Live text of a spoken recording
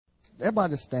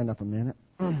everybody just stand up a minute.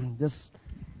 Just,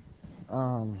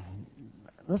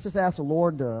 let's just ask the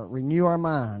Lord to renew our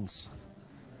minds.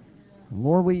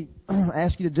 Lord, we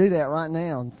ask you to do that right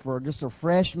now for just a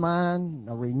fresh mind,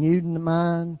 a renewed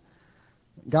mind.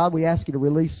 God, we ask you to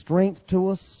release strength to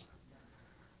us.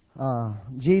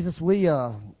 Jesus,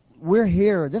 we're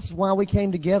here. This is why we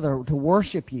came together, to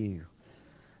worship you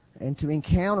and to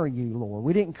encounter you, Lord.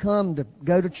 We didn't come to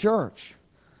go to church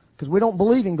because we don't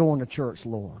believe in going to church,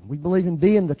 Lord. We believe in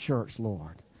being the church,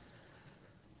 Lord.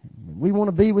 We want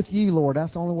to be with you, Lord.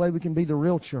 That's the only way we can be the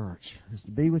real church, is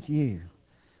to be with you.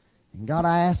 And God,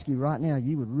 I ask you right now,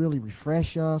 you would really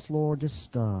refresh us, Lord.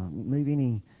 Just move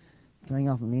anything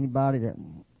off of anybody that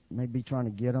may be trying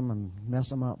to get them and mess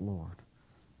them up, Lord.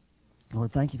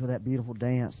 Lord, thank you for that beautiful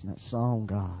dance and that song,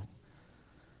 God.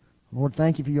 Lord,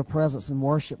 thank you for your presence in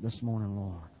worship this morning,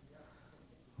 Lord.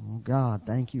 Oh, God,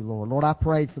 thank you, Lord. Lord, I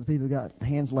prayed for the people who got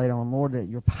hands laid on them, Lord, that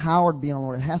your power to be on,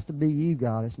 Lord. It has to be you,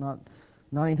 God. It's not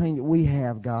anything that we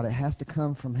have, God. It has to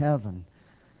come from heaven.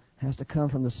 It has to come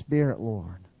from the Spirit,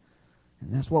 Lord.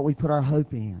 And that's what we put our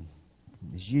hope in,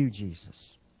 is you,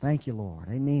 Jesus. Thank you, Lord.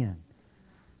 Amen.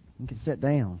 You can sit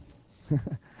down.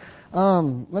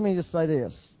 Let me just say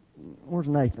this. Where's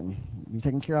Nathan? You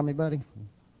taking care of me, buddy?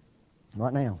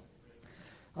 Right now.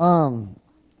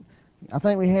 I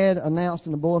think we had announced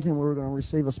in the bulletin we were going to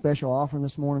receive a special offering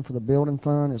this morning for the building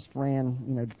fund. As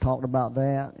Fran, talked about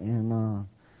that. And,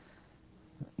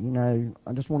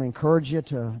 I just want to encourage you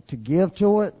to give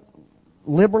to it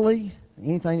liberally.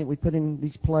 Anything that we put in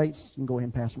these plates, you can go ahead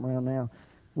and pass them around now.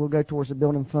 We'll go towards the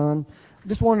building fund. I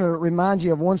just wanted to remind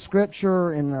you of one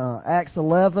scripture in Acts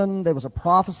 11. There was a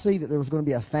prophecy that there was going to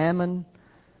be a famine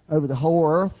over the whole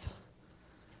earth.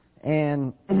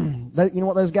 And you know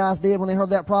what those guys did when they heard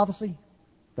that prophecy?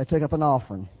 They took up an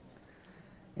offering.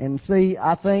 And see,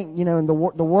 I think, in the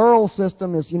world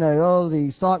system is,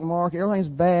 the stock market, everything's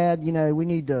bad. We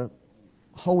need to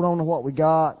hold on to what we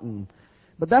got.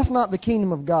 But that's not the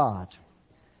kingdom of God.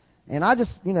 And I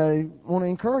just, want to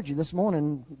encourage you this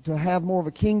morning to have more of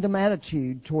a kingdom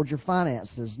attitude towards your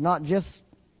finances, not just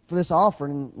for this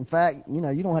offering. In fact, you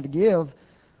don't have to give.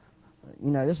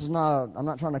 I'm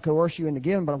not trying to coerce you into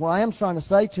giving, but what I am trying to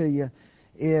say to you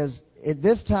is at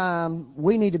this time,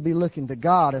 we need to be looking to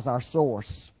God as our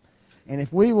source. And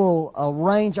if we will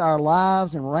arrange our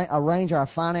lives and arrange our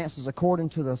finances according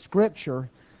to the Scripture,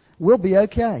 we'll be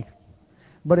okay.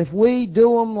 But if we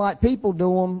do them like people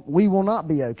do them, we will not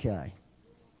be okay.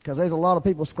 Because there's a lot of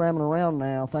people scrambling around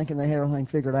now thinking they have everything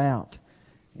figured out,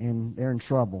 and they're in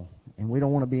trouble. And we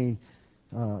don't want to be,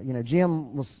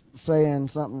 Jim was saying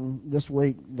something this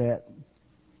week that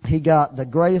he got the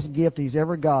greatest gift he's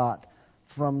ever got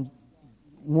from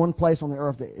one place on the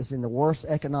earth that is in the worst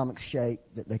economic shape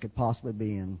that they could possibly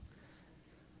be in.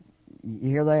 You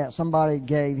hear that? Somebody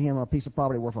gave him a piece of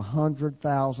property worth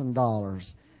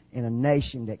 $100,000 in a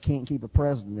nation that can't keep a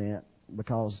president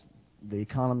because the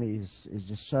economy is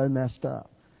just so messed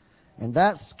up. And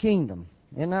that's kingdom.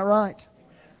 Isn't that right?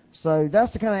 So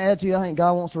that's the kind of attitude I think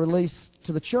God wants to release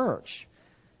to the church.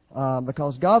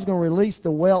 Because God's going to release the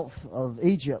wealth of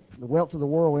Egypt, the wealth of the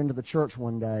world into the church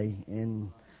one day.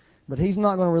 But He's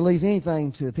not going to release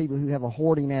anything to people who have a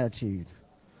hoarding attitude.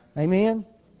 Amen?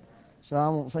 So I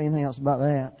won't say anything else about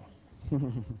that. I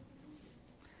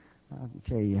can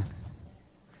tell you.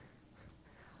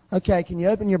 Okay, can you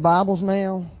open your Bibles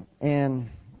now? And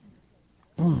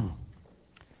let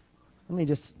me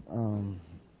just,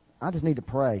 I just need to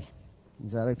pray.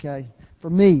 Is that okay? For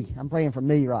me. I'm praying for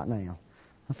me right now.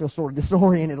 I feel sort of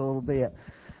disoriented a little bit.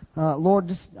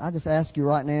 Lord, I just ask you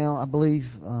right now, I believe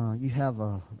you have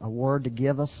a word to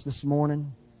give us this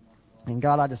morning. And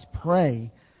God, I just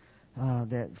pray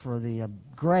that for the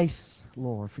grace,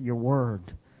 Lord, for your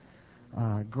word.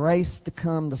 Grace to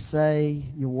come to say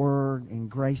your word and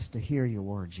grace to hear your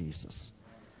word, Jesus.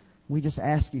 We just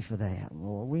ask you for that,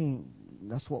 Lord.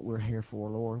 That's what we're here for,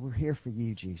 Lord. We're here for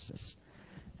you, Jesus.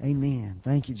 Amen.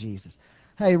 Thank you, Jesus.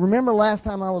 Hey, remember last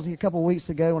time I was here a couple of weeks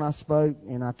ago when I spoke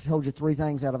and I told you 3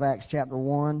 things out of Acts chapter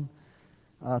 1?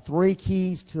 3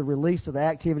 keys to the release of the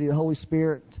activity of the Holy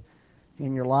Spirit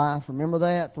in your life. Remember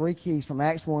that? 3 keys from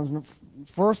Acts 1.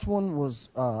 First one was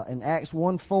in Acts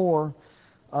 1:4.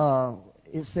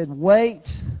 It said, wait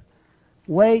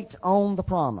on the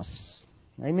promise.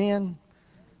 Amen?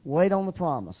 Wait on the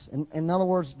promise. In other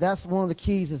words, that's one of the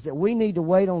keys, is that we need to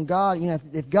wait on God.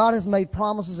 If God has made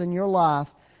promises in your life,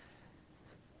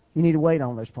 you need to wait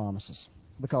on those promises.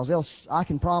 Because I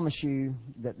can promise you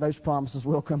that those promises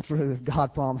will come true if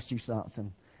God promised you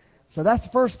something. So that's the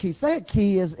first key. Second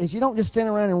key is you don't just stand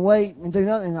around and wait and do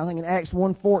nothing. I think in Acts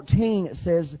 1:14 it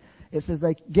says, it says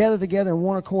they gathered together in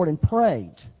one accord and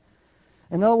prayed.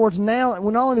 In other words, now,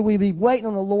 not only do we be waiting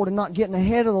on the Lord and not getting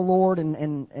ahead of the Lord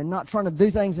and not trying to do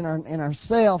things in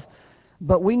ourselves,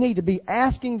 but we need to be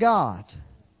asking God.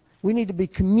 We need to be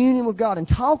communing with God and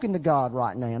talking to God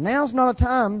right now. Now's not a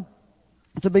time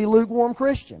to be lukewarm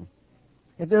Christian.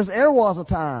 If there's ever was a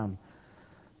time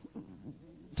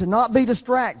to not be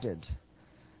distracted,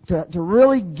 to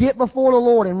really get before the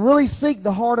Lord and really seek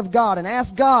the heart of God and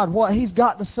ask God what He's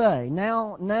got to say,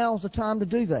 now's the time to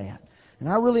do that. And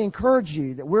I really encourage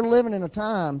you that we're living in a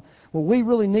time where we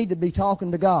really need to be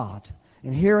talking to God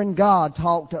and hearing God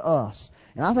talk to us.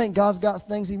 And I think God's got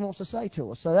things He wants to say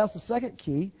to us. So that's the second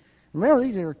key. Remember,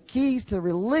 these are keys to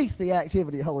release the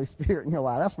activity of the Holy Spirit in your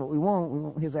life. That's what we want. We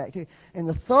want His activity. And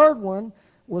the third one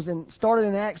started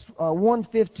in Acts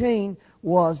 1:15,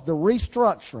 was the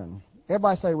restructuring.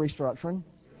 Everybody say restructuring.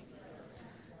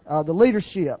 The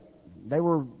leadership. They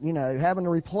were, having to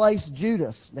replace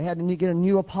Judas. They had to get a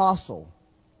new apostle.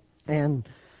 And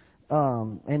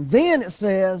then it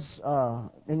says,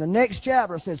 in the next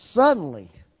chapter, it says, suddenly,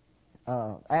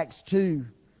 Acts 2,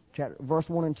 verse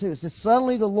 1 and 2, it says,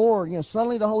 suddenly the Lord,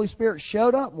 suddenly the Holy Spirit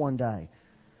showed up one day.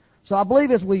 So I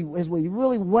believe as we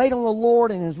really wait on the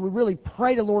Lord and as we really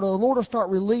pray to the Lord will start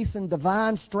releasing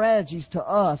divine strategies to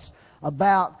us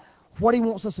about what He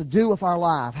wants us to do with our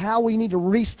life, how we need to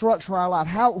restructure our life,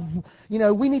 how,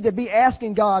 we need to be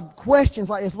asking God questions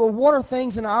like this. Well, what are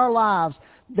things in our lives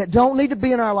that don't need to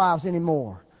be in our lives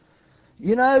anymore?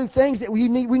 Things that we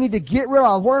need to get rid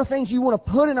of. What are things you want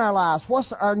to put in our lives?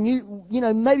 What's our new,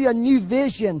 maybe a new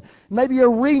vision, maybe a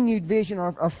renewed vision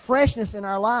or a freshness in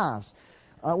our lives.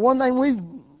 One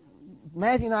thing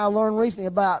Matthew and I learned recently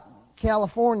about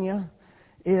California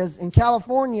is in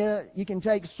California you can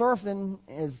take surfing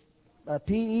as a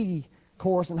PE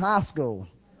course in high school.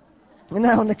 In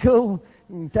the cool,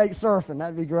 you can take surfing.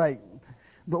 That'd be great.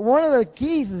 But one of the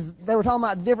keys is they were talking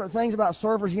about different things about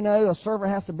surfers. A surfer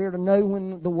has to be able to know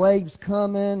when the wave's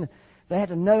coming. They have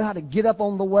to know how to get up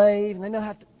on the wave, and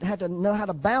they have to know how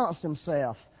to balance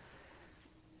themselves.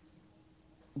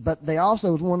 But they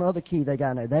also was one other key they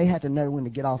got to know. They had to know when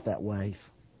to get off that wave,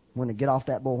 when to get off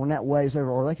that board, when that wave's over,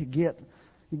 or they could get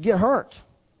hurt.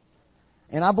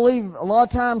 And I believe a lot of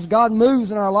times God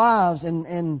moves in our lives,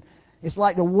 and it's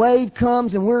like the wave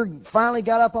comes and we're finally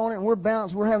got up on it and we're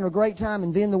bouncing, we're having a great time,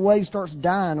 and then the wave starts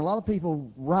dying. A lot of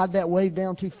people ride that wave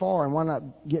down too far and wind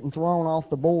up getting thrown off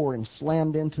the board and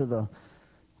slammed into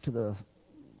the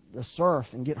surf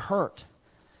and get hurt.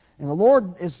 And the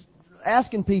Lord is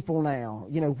asking people now,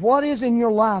 what is in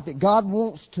your life that God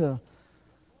wants to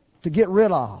get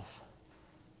rid of?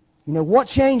 What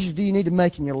changes do you need to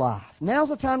make in your life? Now's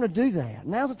the time to do that.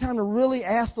 Now's the time to really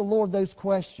ask the Lord those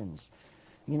questions.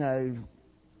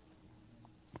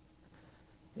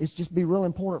 It's just be real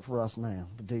important for us now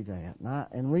to do that.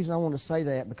 And the reason I want to say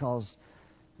that because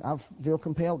I feel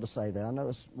compelled to say that. I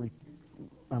know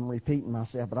I'm repeating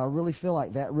myself, but I really feel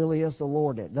like that really is the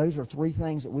Lord. That those are three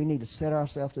things that we need to set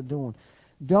ourselves to doing.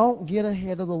 Don't get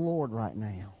ahead of the Lord right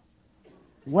now.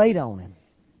 Wait on Him.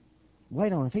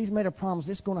 Wait on Him. If He's made a promise,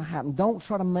 it's going to happen. Don't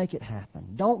try to make it happen.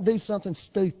 Don't do something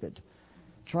stupid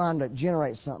trying to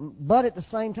generate something. But at the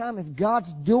same time, if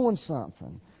God's doing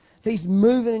something, if He's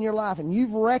moving in your life and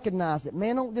you've recognized it,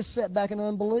 man, don't just sit back in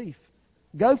unbelief.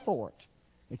 Go for it.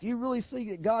 If you really see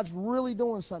that God's really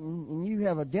doing something and you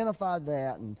have identified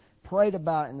that and prayed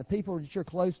about it and the people that you're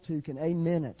close to can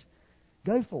amen it,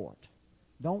 go for it.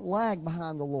 Don't lag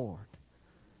behind the Lord.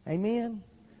 Amen?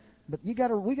 But we got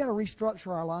to restructure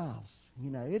our lives.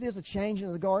 It is a changing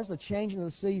of the guard. It's a changing of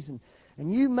the season.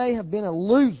 And you may have been a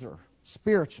loser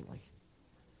spiritually.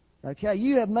 Okay?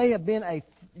 You may have been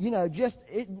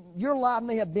your life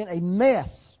may have been a mess.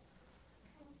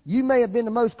 You may have been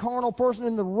the most carnal person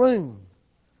in the room.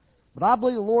 But I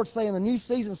believe the Lord's saying the new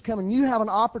season's coming. You have an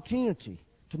opportunity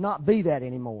to not be that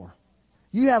anymore.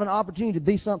 You have an opportunity to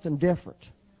be something different.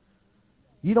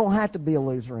 You don't have to be a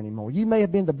loser anymore. You may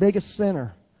have been the biggest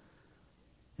sinner.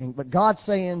 But God's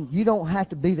saying you don't have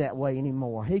to be that way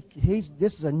anymore.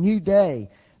 This is a new day.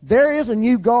 There is a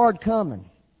new guard coming.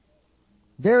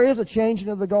 There is a changing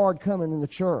of the guard coming in the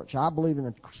church. I believe in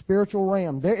the spiritual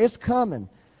realm. It's coming.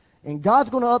 And God's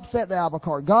going to upset the apple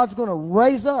cart. God's going to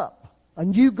raise up a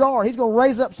new guard. He's going to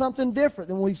raise up something different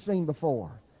than we've seen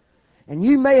before. And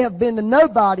you may have been the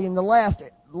nobody in the last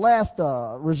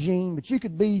regime, but you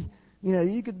could be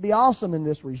awesome in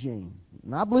this regime.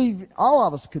 And I believe all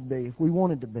of us could be if we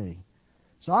wanted to be.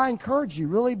 So I encourage you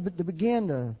really to begin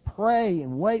to pray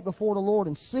and wait before the Lord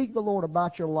and seek the Lord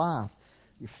about your life,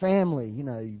 your family,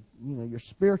 your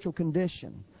spiritual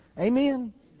condition.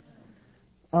 Amen?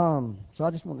 So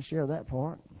I just want to share that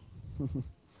part.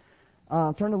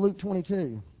 Turn to Luke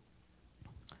 22.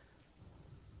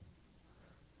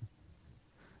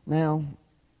 Now,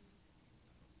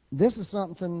 this is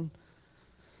something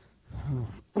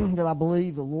that I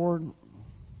believe the Lord,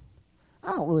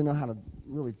 I don't really know how to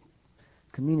really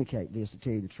communicate this, to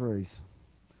tell you the truth.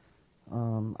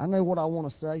 I know what I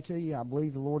want to say to you. I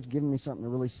believe the Lord's given me something to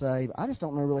really say, but I just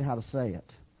don't know really how to say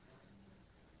it.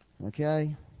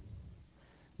 Okay?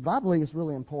 But I believe it's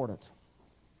really important.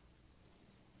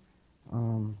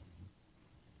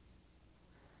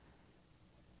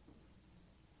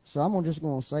 So I'm just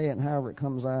going to say it, and however it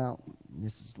comes out,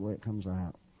 this is the way it comes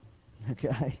out.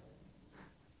 Okay?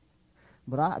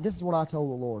 But this is what I told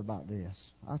the Lord about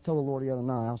this. I told the Lord the other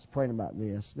night, I was praying about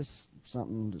this. This is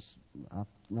something I've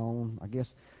known, I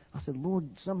guess. I said, Lord,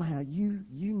 somehow you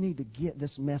need to get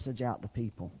this message out to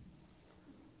people.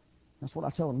 That's what I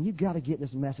told him. You've got to get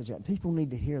this message out. People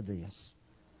need to hear this.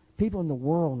 People in the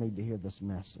world need to hear this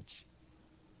message.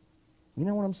 You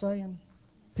know what I'm saying?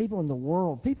 People in the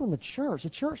world, people in the church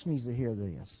needs to hear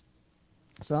this.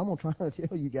 So I'm going to try to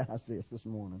tell you guys this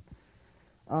morning.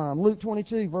 Luke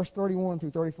 22, verse 31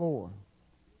 through 34.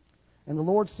 And the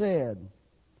Lord said,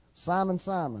 Simon,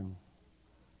 Simon,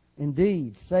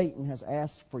 indeed Satan has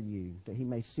asked for you, that he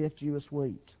may sift you as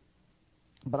wheat.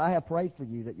 But I have prayed for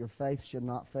you that your faith should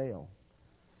not fail.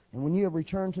 And when you have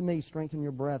returned to me, strengthen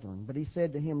your brethren. But he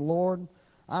said to him, Lord,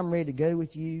 I'm ready to go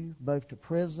with you both to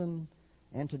prison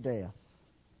and to death.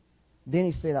 Then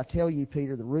he said, I tell you,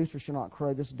 Peter, the rooster shall not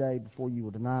crow this day before you will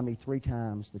deny me 3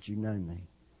 times that you know me.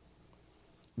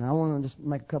 Now, I want to just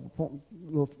make a couple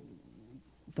little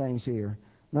things here.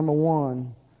 Number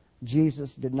one,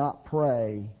 Jesus did not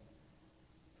pray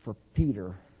for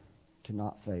Peter to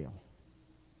not fail.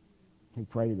 He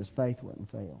prayed that his faith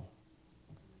wouldn't fail.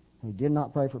 He did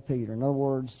not pray for Peter. In other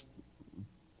words,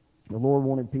 the Lord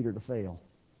wanted Peter to fail.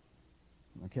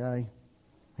 Okay?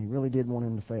 He really did want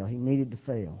him to fail. He needed to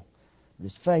fail. But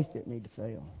his faith didn't need to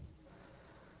fail.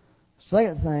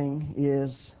 Second thing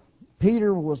is,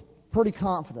 Peter was pretty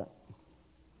confident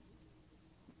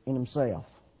in himself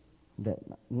that,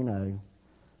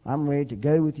 I'm ready to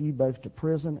go with you both to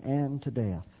prison and to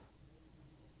death.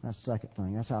 That's the second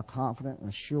thing. That's how confident and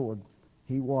assured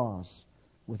he was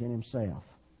within himself.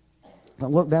 Now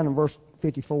look down in verse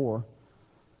 54,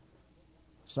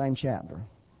 same chapter.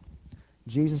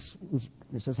 It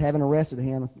says, having arrested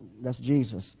him, that's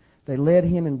Jesus, they led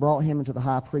him and brought him into the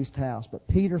high priest's house, but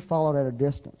Peter followed at a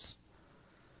distance.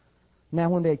 Now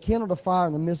when they had kindled a fire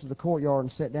in the midst of the courtyard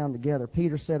and sat down together,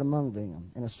 Peter sat among them.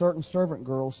 And a certain servant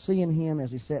girl, seeing him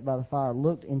as he sat by the fire,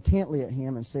 looked intently at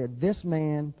him and said, This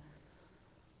man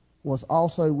was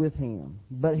also with him.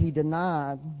 But he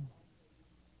denied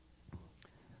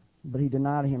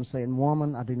him, saying,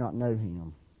 Woman, I do not know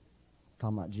him.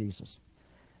 Talking about Jesus.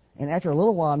 And after a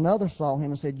little while, another saw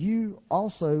him and said, You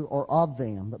also are of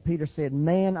them. But Peter said,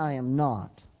 Man, I am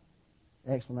not.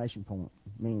 Exclamation point,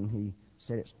 meaning he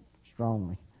said it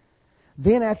strongly.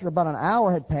 Then after about an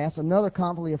hour had passed, another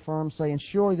confidently affirmed, saying,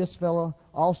 Surely this fellow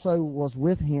also was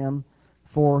with him,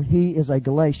 for he is a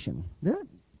Galatian.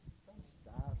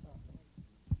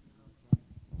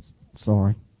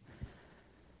 Sorry.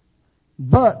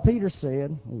 But Peter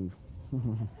said,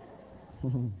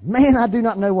 Man, I do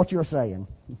not know what you're saying.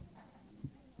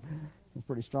 It's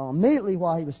pretty strong. Immediately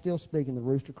while he was still speaking, the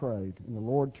rooster crowed, and the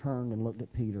Lord turned and looked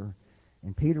at Peter.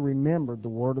 And Peter remembered the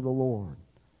word of the Lord,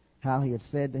 how he had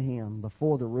said to him,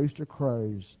 Before the rooster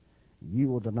crows, you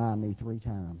will deny me 3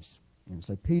 times. And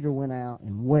so Peter went out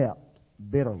and wept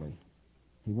bitterly.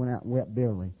 He went out and wept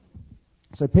bitterly.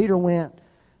 So Peter went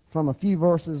from a few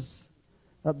verses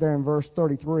up there in verse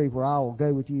 33, where I will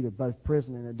go with you to both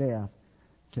prison and to death,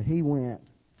 to he went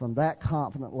from that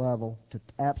confident level to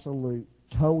absolute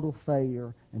total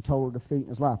failure and total defeat in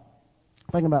his life.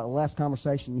 Think about the last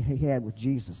conversation he had with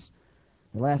Jesus.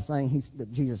 The last thing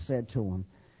that Jesus said to him.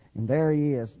 And there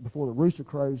he is, before the rooster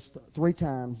crows 3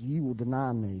 times, you will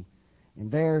deny me. And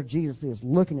there Jesus is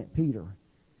looking at Peter.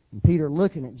 And Peter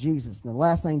looking at Jesus. And the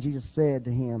last thing Jesus said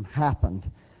to him happened.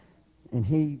 And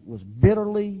he was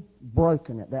bitterly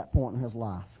broken at that point in his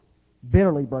life.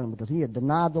 Bitterly broken because he had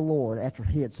denied the Lord after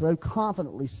he had so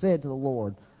confidently said to the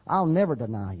Lord, I'll never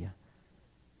deny you.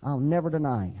 I'll never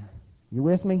deny you. You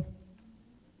with me?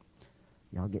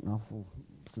 Y'all getting awful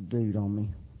subdued on me.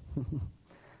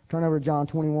 Turn over to John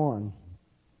 21.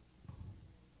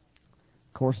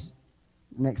 Of course,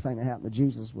 the next thing that happened to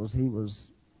Jesus was he was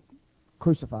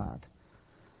crucified.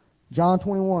 John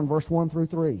 21, verse 1 through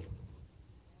 3.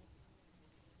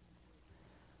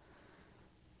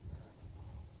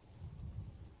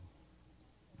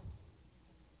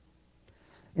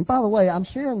 And by the way, I'm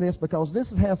sharing this because this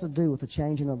has to do with the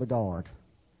changing of the guard.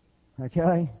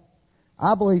 Okay?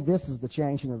 I believe this is the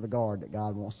changing of the guard that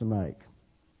God wants to make.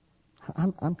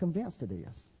 I'm convinced it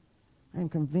is. I'm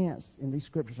convinced in these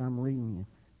scriptures I'm reading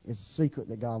is a secret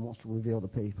that God wants to reveal to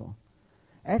people.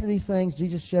 After these things,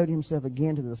 Jesus showed himself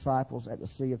again to the disciples at the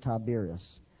Sea of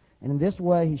Tiberias. And in this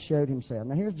way, he showed himself.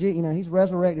 Now here's, he's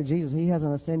resurrected Jesus. He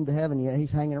hasn't ascended to heaven yet.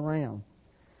 He's hanging around.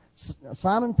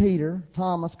 Simon Peter,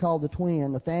 Thomas called the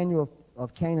twin, Nathanael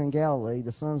of Cana in Galilee,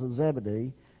 the sons of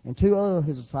Zebedee, and 2 other of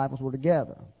his disciples were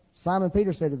together. Simon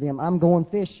Peter said to them, I'm going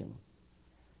fishing.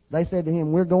 They said to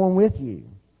him, we're going with you.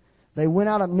 They went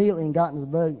out immediately and got into the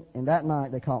boat, and that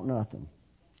night they caught nothing.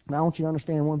 Now I want you to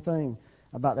understand one thing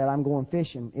about that I'm going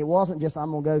fishing. It wasn't just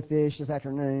I'm going to go fish this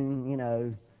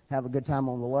afternoon, have a good time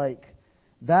on the lake.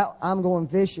 That I'm going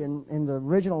fishing in the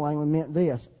original language meant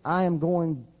this. I am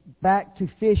going back to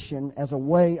fishing as a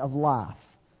way of life.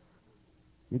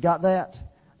 You got that?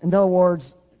 In other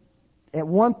words, at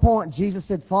one point Jesus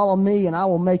said, follow me and I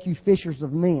will make you fishers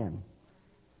of men.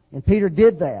 And Peter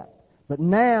did that. But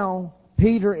now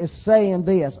Peter is saying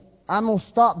this, I'm going to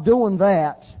stop doing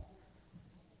that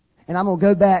and I'm going to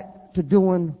go back to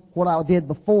doing what I did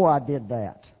before I did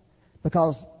that.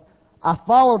 Because I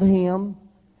followed him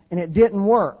and it didn't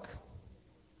work.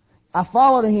 I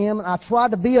followed him and I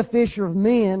tried to be a fisher of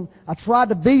men. I tried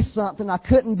to be something I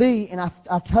couldn't be and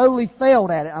I totally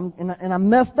failed at it. And I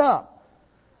messed up.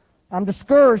 I'm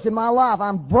discouraged in my life.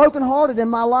 I'm brokenhearted in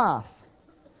my life.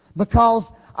 Because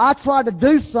I tried to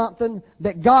do something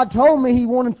that God told me He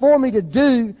wanted for me to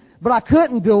do, but I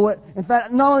couldn't do it. In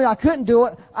fact, not only I couldn't do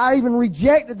it, I even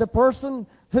rejected the person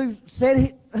who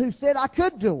said I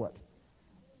could do it.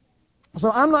 So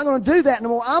I'm not going to do that no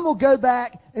more. I'm going to go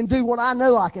back and do what I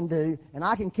know I can do, and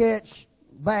I can catch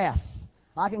bass.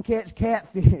 I can catch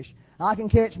catfish. I can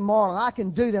catch marlin. I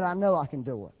can do that. I know I can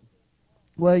do it.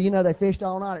 Well, they fished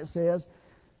all night, it says,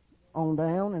 on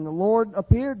down, and the Lord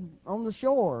appeared on the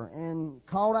shore and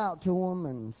called out to them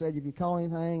and said, have you caught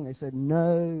anything? They said,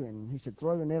 no. And He said,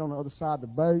 throw the net on the other side of the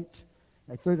boat.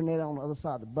 They threw the net on the other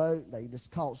side of the boat. They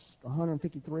just caught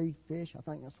 153 fish. I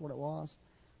think that's what it was.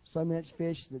 So much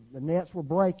fish that the nets were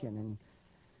breaking. And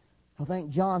I think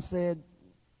John said,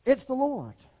 it's the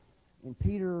Lord. And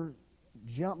Peter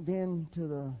jumped into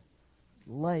the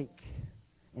lake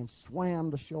and swam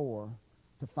the shore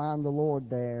to find the Lord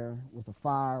there with a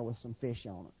fire with some fish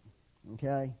on it.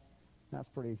 Okay? That's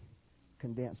a pretty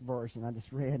condensed version I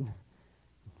just read.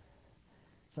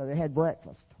 So they had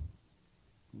breakfast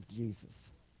with Jesus.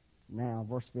 Now,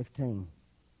 verse 15.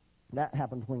 That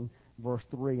happened between verse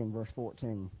 3 and verse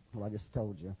 14, what I just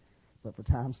told you. But for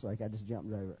time's sake, I just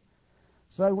jumped over it.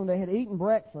 So when they had eaten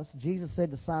breakfast, Jesus said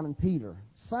to Simon Peter,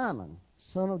 Simon,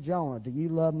 son of Jonah, do you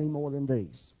love me more than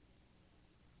these?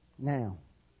 Now,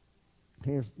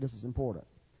 this is important.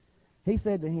 He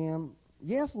said to him,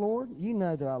 yes, Lord, you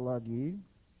know that I love you.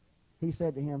 He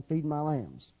said to him, feed my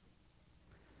lambs.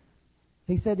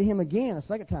 He said to him again a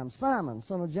second time, Simon,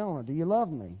 son of Jonah, do you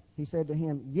love me? He said to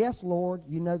him, yes, Lord,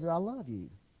 you know that I love you.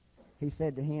 He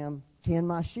said to him, tend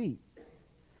my sheep.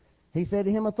 He said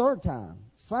to him a third time,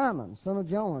 Simon, son of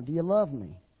Jonah, do you love me?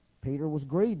 Peter was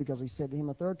grieved because he said to him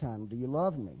a third time, do you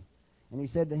love me? And he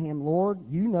said to him, Lord,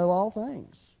 you know all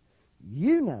things.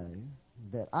 You know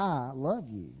that I love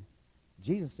you.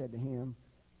 Jesus said to him,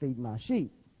 feed my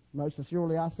sheep. Most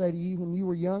assuredly I say to you, when you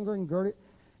were younger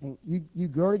and you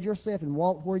girded yourself and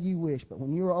walked where you wish, but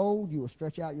when you are old, you will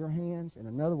stretch out your hands, and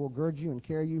another will gird you and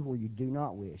carry you where you do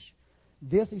not wish.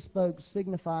 This he spoke,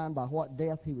 signifying by what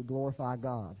death he would glorify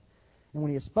God. And when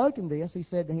he had spoken this, he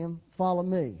said to him, follow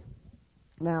me.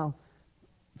 Now,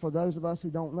 for those of us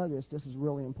who don't know this is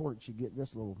really important you get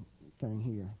this little thing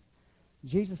here.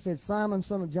 Jesus said, Simon,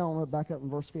 son of Jonah, back up in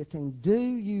verse 15, do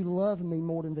you love me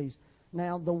more than these?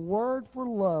 Now, the word for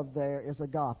love there is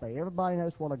agape. Everybody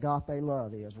knows what agape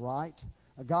love is, right?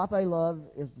 Agape love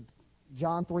is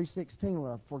John 3:16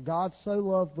 love. For God so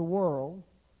loved the world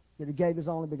that He gave His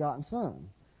only begotten Son.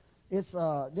 This is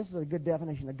a good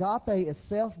definition. Agape is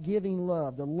self-giving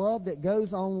love, the love that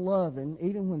goes on loving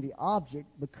even when the object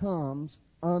becomes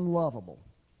unlovable.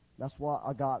 That's why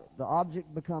the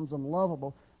object becomes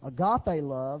unlovable. Agape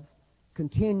love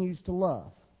continues to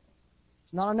love.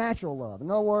 It's not a natural love.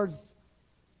 In other words,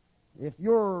 if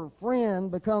your friend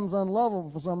becomes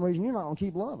unlovable for some reason, you're not going to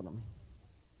keep loving them.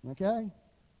 Okay?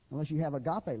 Unless you have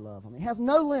agape love. It has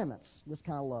no limits, this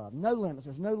kind of love. No limits.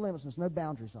 There's no limits. There's no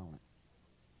boundaries on it.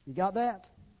 You got that?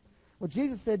 Well,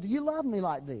 Jesus said, do you love me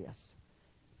like this?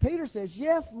 Peter says,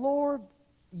 yes, Lord,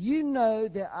 you know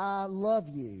that I love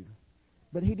you.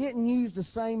 But he didn't use the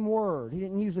same word. He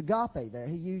didn't use agape there.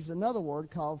 He used another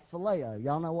word called phileo.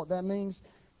 Y'all know what that means?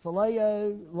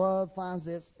 Phileo, love, finds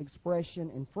its expression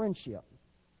in friendship.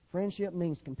 Friendship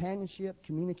means companionship,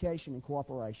 communication, and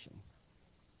cooperation.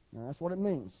 Now, that's what it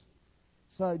means.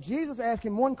 So Jesus asked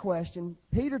him one question.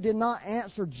 Peter did not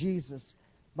answer Jesus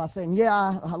by saying,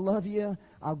 yeah, I love you.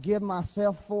 I'll give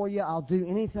myself for you. I'll do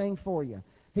anything for you.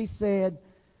 He said,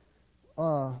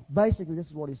 basically, this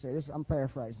is what he said. I'm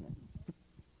paraphrasing it.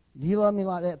 Do you love me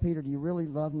like that, Peter? Do you really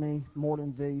love me more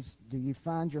than these? Do you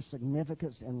find your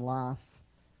significance in life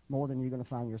more than you're going to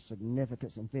find your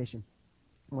significance in fishing?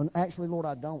 Well, actually, Lord,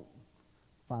 I don't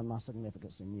find my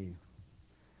significance in you.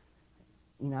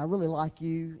 You know, I really like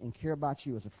you and care about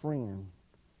you as a friend,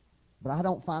 but I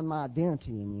don't find my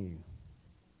identity in you.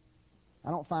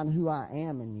 I don't find who I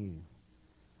am in you.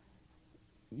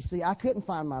 You see, I couldn't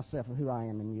find myself in who I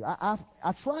am in you. I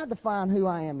tried to find who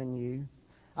I am in you.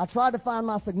 I tried to find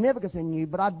my significance in you,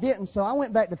 but I didn't, so I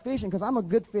went back to fishing because I'm a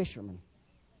good fisherman.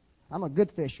 I'm a good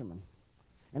fisherman.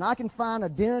 And I can find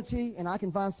identity and I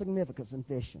can find significance in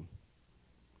fishing.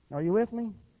 Are you with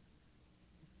me?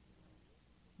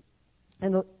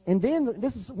 And then,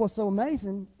 this is what's so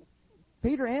amazing,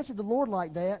 Peter answered the Lord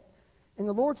like that, and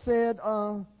the Lord said,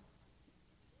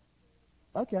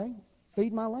 okay,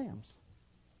 feed my lambs.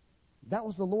 That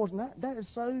was the Lord's,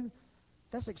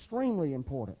 that's extremely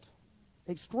important.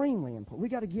 Extremely important. We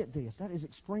got to get this. That is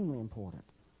extremely important.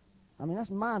 I mean, that's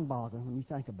mind-boggling when you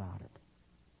think about it.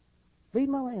 Feed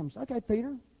my lambs. Okay,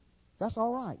 Peter, that's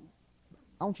all right.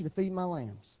 I want you to feed my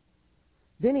lambs.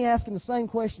 Then he asked him the same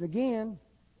question again.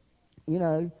 You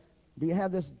know, do you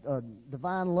have this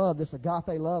divine love, this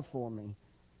agape love for me?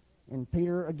 And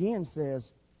Peter again says,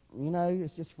 you know,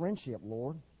 it's just friendship,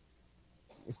 Lord.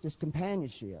 It's just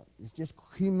companionship. It's just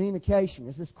communication.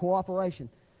 It's just cooperation.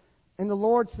 And the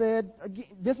Lord said,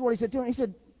 this is what he said to him. He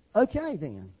said, okay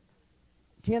then,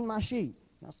 tend my sheep.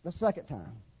 That's the second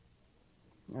time.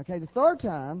 Okay, the third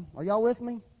time, are y'all with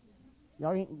me?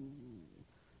 All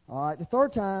right, the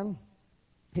third time,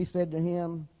 he said to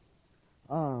him,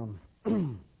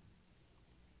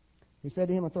 he said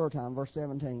to him a third time, verse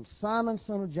 17, Simon,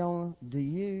 son of Jonah, do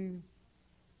you,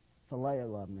 phileo,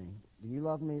 love me? Do you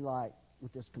love me like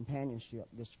with this companionship,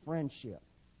 this friendship?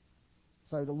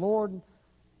 So the Lord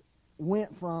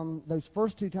went from those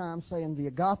first two times saying the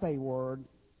agape word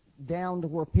down to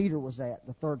where Peter was at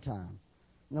the third time.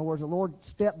 In other words, the Lord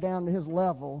stepped down to his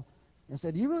level and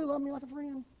said, do you really love me like a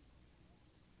friend?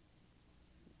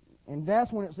 And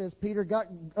that's when it says Peter got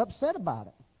upset about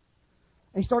it.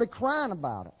 And he started crying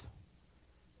about it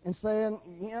and saying,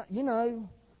 yeah, you know,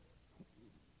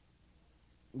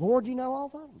 Lord, you know all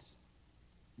things.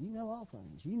 You know all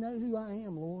things. You know who I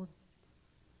am, Lord.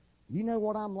 You know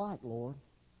what I'm like, Lord.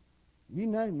 You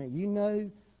know me. You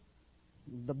know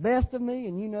the best of me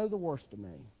and you know the worst of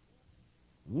me.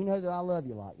 And you know that I love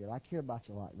you like that. I care about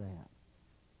you like that.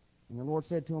 And the Lord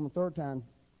said to him a third time,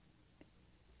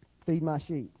 feed my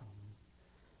sheep.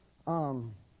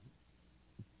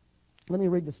 Let me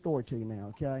read the story to you now,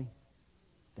 okay?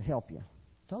 To help you.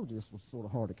 I told you this was sort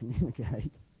of hard to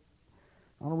communicate.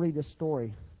 I want to read this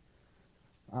story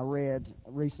I read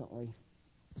recently.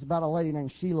 It's about a lady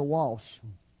named Sheila Walsh.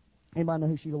 Anybody know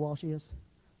who Sheila Walsh is?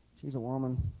 She's a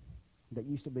woman that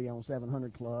used to be on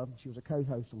 700 Club. She was a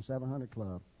co-host on 700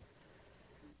 Club.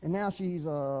 And now she's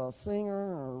a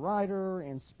singer, a writer,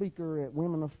 and speaker at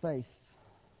Women of Faith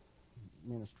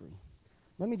Ministry.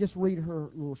 Let me just read her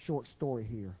little short story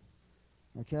here.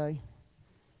 Okay?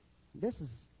 This is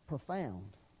profound.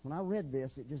 When I read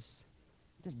this, it just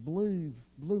blew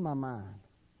my mind.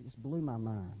 It just blew my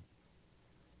mind.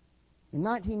 In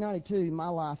 1992, my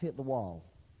life hit the wall.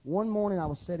 One morning, I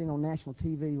was sitting on national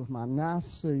TV with my nice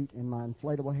suit and my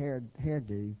inflatable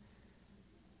hairdo.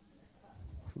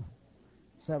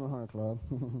 700 Club.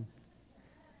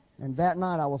 And that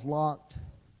night, I was locked.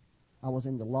 I was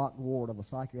in the locked ward of a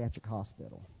psychiatric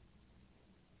hospital.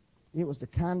 It was the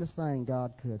kindest thing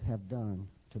God could have done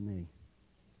to me.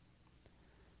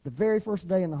 The very first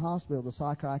day in the hospital, the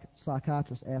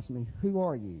psychiatrist asked me, who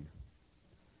are you?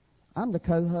 I'm the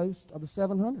co-host of the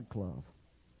 700 Club.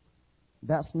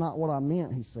 That's not what I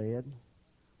meant, he said.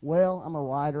 Well, I'm a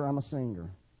writer, I'm a singer.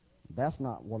 That's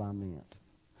not what I meant.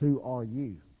 Who are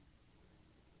you?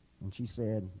 And she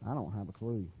said, I don't have a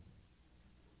clue.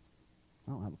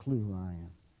 I don't have a clue who I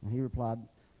am. And he replied,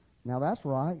 now that's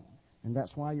right, and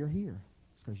that's why you're here.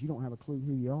 It's because you don't have a clue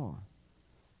who you are.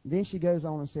 Then she goes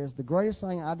on and says, the greatest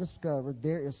thing I discovered,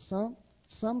 there is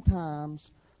sometimes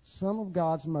some of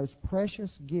God's most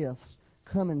precious gifts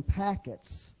come in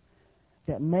packets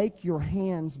that make your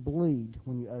hands bleed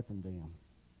when you open them.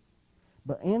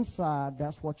 But inside,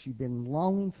 that's what you've been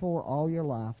longing for all your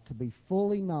life, to be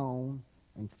fully known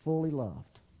and fully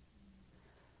loved.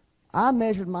 I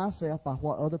measured myself by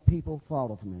what other people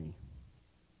thought of me.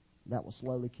 That was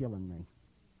slowly killing me.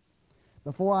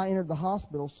 Before I entered the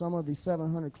hospital, some of the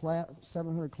 700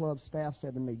 Club staff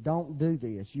said to me, "Don't do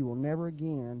this. You will never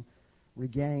again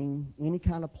regain any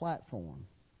kind of platform.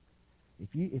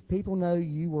 If people know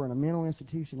you were in a mental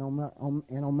institution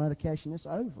and on medication, it's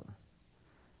over."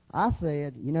 I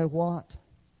said, "You know what?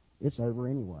 It's over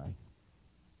anyway."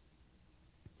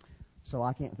 So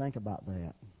I can't think about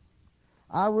that.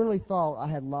 I really thought I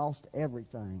had lost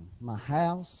everything. My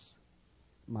house,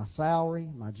 my salary,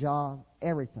 my job,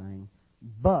 everything.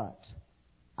 But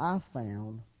I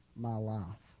found my life.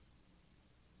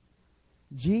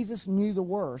 Jesus knew the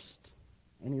worst,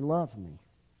 and He loved me.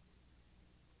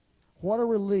 What a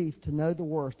relief to know the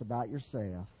worst about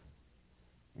yourself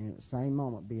and at the same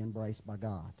moment be embraced by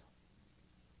God.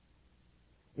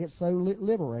 It's so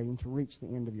liberating to reach the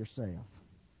end of yourself.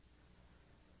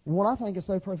 And what I think is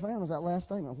so profound is that last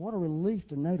statement. What a relief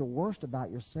to know the worst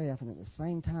about yourself and at the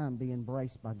same time be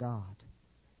embraced by God.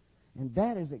 And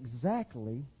that is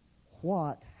exactly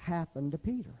what happened to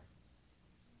Peter.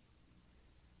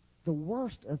 The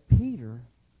worst of Peter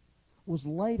was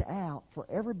laid out for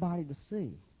everybody to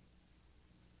see.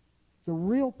 The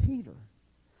real Peter.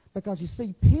 Because you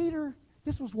see, Peter,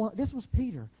 this was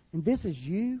Peter, and this is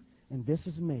you, and this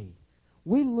is me.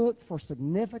 We look for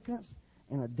significance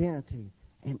and identity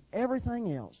in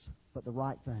everything else but the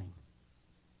right thing.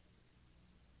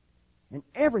 In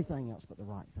everything else but the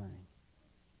right thing.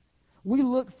 We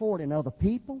look for it in other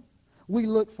people. We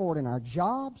look for it in our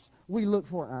jobs. We look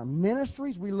for it in our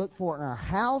ministries. We look for it in our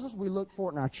houses. We look for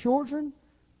it in our children.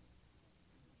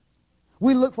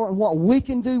 We look for it in what we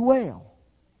can do well.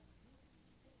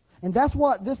 And that's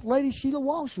what this lady Sheila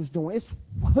Walsh was doing. It's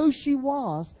who she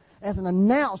was as an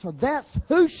announcer. That's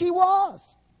who she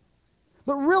was.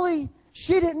 But really,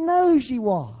 she didn't know who she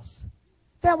was.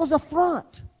 That was a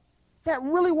front. That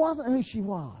really wasn't who she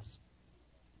was.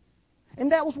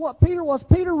 And that was what Peter was.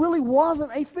 Peter really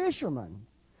wasn't a fisherman.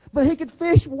 But he could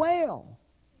fish well.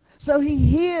 So he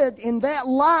hid in that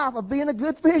life of being a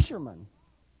good fisherman.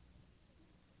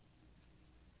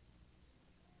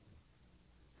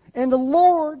 And the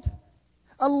Lord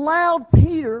allowed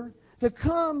Peter to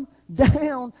come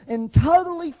down and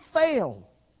totally fail.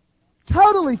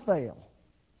 Totally fail.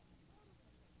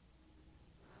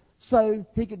 So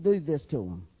he could do this to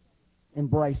him.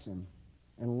 Embrace him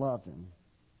and love him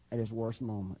at his worst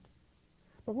moment.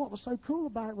 But what was so cool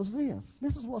about it was this.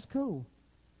 This is what's cool.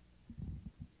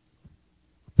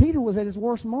 Peter was at his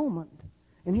worst moment.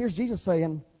 And here's Jesus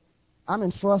saying, "I'm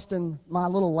entrusting my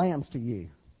little lambs to you."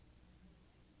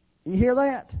 You hear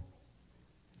that?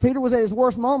 Peter was at his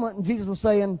worst moment, and Jesus was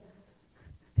saying,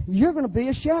 "You're going to be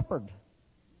a shepherd."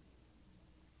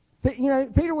 You know,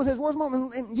 Peter was at his worst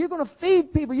moment, and you're going to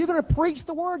feed people. You're going to preach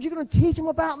the word. You're going to teach them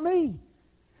about me.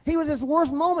 He was at his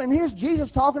worst moment, and here's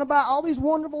Jesus talking about all these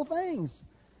wonderful things.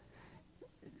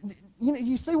 You know,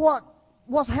 you see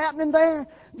what's happening there?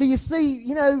 Do you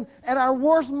see, at our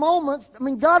worst moments,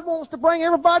 God wants to bring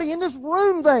everybody in this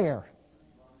room there.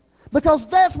 Because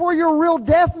that's where your real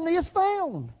destiny is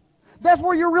found. That's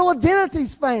where your real identity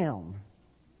is found.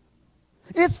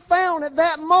 It's found at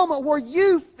that moment where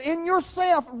you in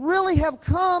yourself really have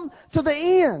come to the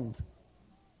end.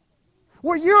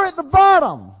 Where you're at the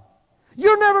bottom.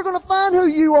 You're never going to find who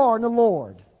you are in the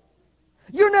Lord.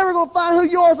 You're never going to find who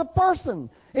you are as a person.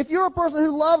 If you're a person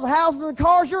who loves houses and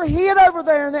cars, you're hid over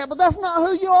there in that, but that's not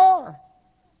who you are.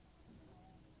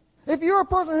 If you're a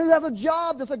person who has a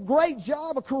job that's a great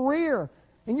job, a career,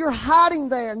 and you're hiding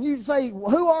there, and you say,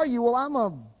 "Who are you?" "Well, I'm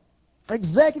an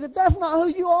executive." That's not who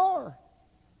you are.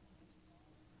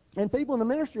 And people in the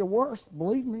ministry are worse,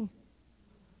 believe me.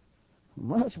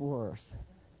 Much worse.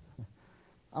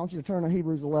 I want you to turn to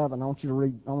Hebrews 11. I want to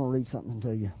read something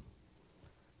to you.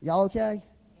 Y'all okay?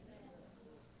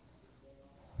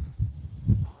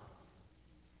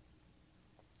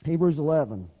 Hebrews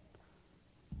 11.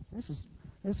 This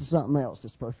is something else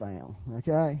that's profound,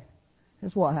 okay?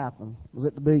 This is what happened. I was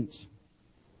at the beach.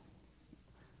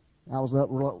 I was up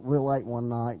real late one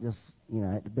night, just,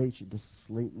 at the beach. You just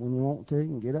sleep when you want to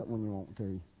and get up when you want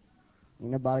to.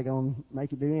 Ain't nobody going to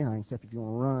make you do anything except if you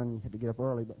want to run. You have to get up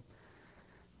early. But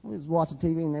we was watching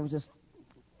TV, and there was just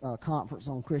a conference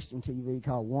on Christian TV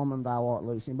called Woman Thou Art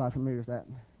Loose. Anybody familiar with that?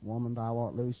 Woman Thou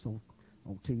Art Loose on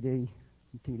TD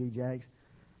Jakes.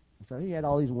 And so he had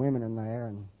all these women in there,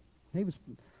 and he was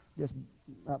just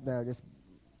up there just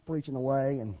preaching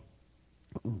away. And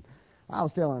I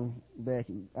was telling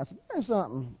Becky, I said,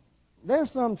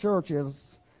 there's some churches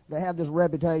they have this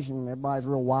reputation. Everybody's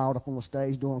real wild up on the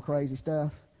stage doing crazy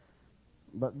stuff.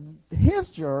 But his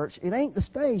church, it ain't the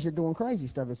stage that's doing crazy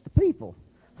stuff. It's the people.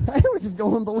 They were just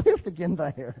going ballistic in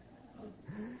there.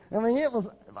 I mean,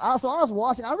 I was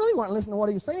watching. I really wasn't listening to what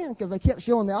he was saying because they kept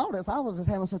showing the audience. I was just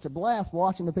having such a blast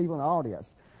watching the people in the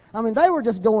audience. I mean, they were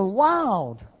just going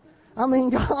wild. I mean,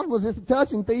 God was just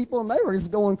touching people, and they were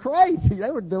just going crazy.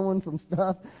 They were doing some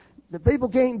stuff that people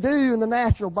can't do in the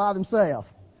natural by themselves.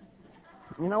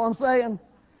 You know what I'm saying?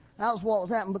 That was what was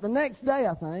happening. But the next day,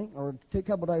 I think, or a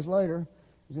couple of days later, it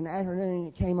was in the afternoon,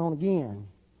 it came on again.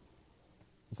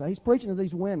 So he's preaching to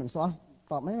these women. So I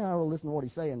thought, man, I will listen to what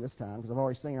he's saying this time because I've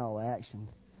already seen all the action.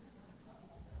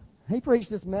 He preached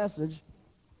this message,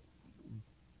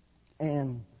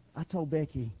 and I told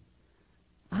Becky,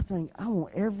 I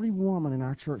want every woman in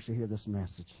our church to hear this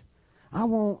message. I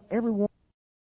want every woman